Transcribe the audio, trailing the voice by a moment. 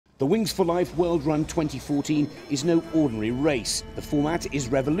The Wings for Life World Run 2014 is no ordinary race. The format is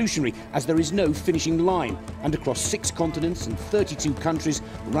revolutionary as there is no finishing line, and across 6 continents and 32 countries,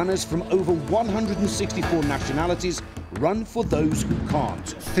 runners from over 164 nationalities run for those who can't.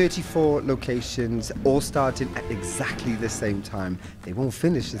 34 locations, all starting at exactly the same time. They won't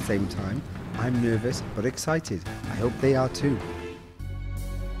finish at the same time. I'm nervous but excited. I hope they are too.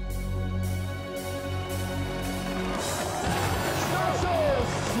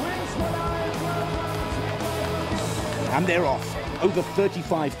 And they're off. Over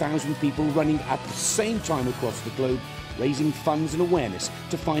 35,000 people running at the same time across the globe, raising funds and awareness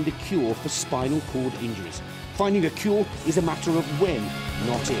to find a cure for spinal cord injuries. Finding a cure is a matter of when,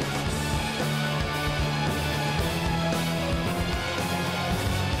 not if.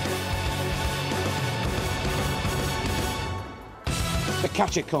 The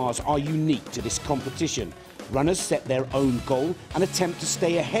catcher cars are unique to this competition. Runners set their own goal and attempt to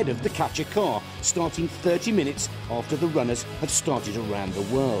stay ahead of the catcher car, starting 30 minutes after the runners have started around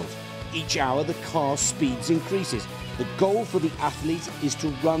the world. Each hour the car's speeds increases. The goal for the athlete is to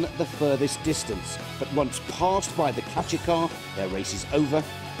run the furthest distance, but once passed by the catcher car, their race is over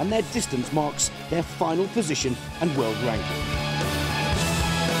and their distance marks their final position and world ranking.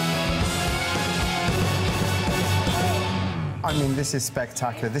 I mean, this is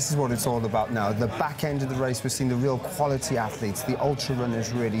spectacular. This is what it's all about now. The back end of the race, we're seeing the real quality athletes, the ultra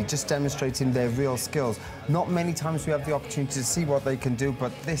runners really, just demonstrating their real skills. Not many times we have the opportunity to see what they can do,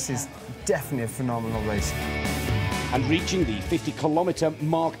 but this is definitely a phenomenal race. And reaching the 50-kilometre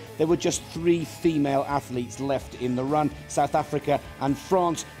mark, there were just 3 female athletes left in the run, South Africa and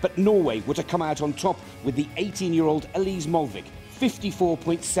France, but Norway were to come out on top with the 18-year-old Elise Molvik,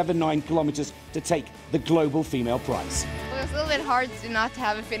 54.79 kilometres to take the global female prize. It was a little bit hard to not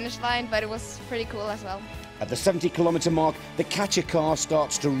have a finish line, but it was pretty cool as well. At the 70-kilometre mark, the catcher car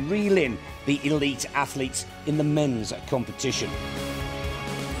starts to reel in the elite athletes in the men's competition.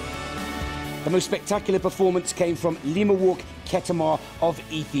 The most spectacular performance came from Lemawork Ketema of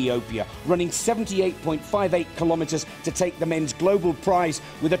Ethiopia, running 78.58 kilometres to take the men's global prize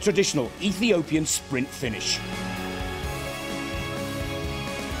with a traditional Ethiopian sprint finish.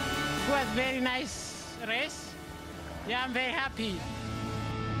 It was a very nice race. Yeah, I'm very happy.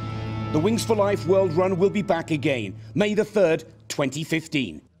 The Wings for Life World Run will be back again, May the 3rd,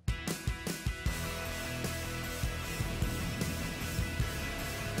 2015.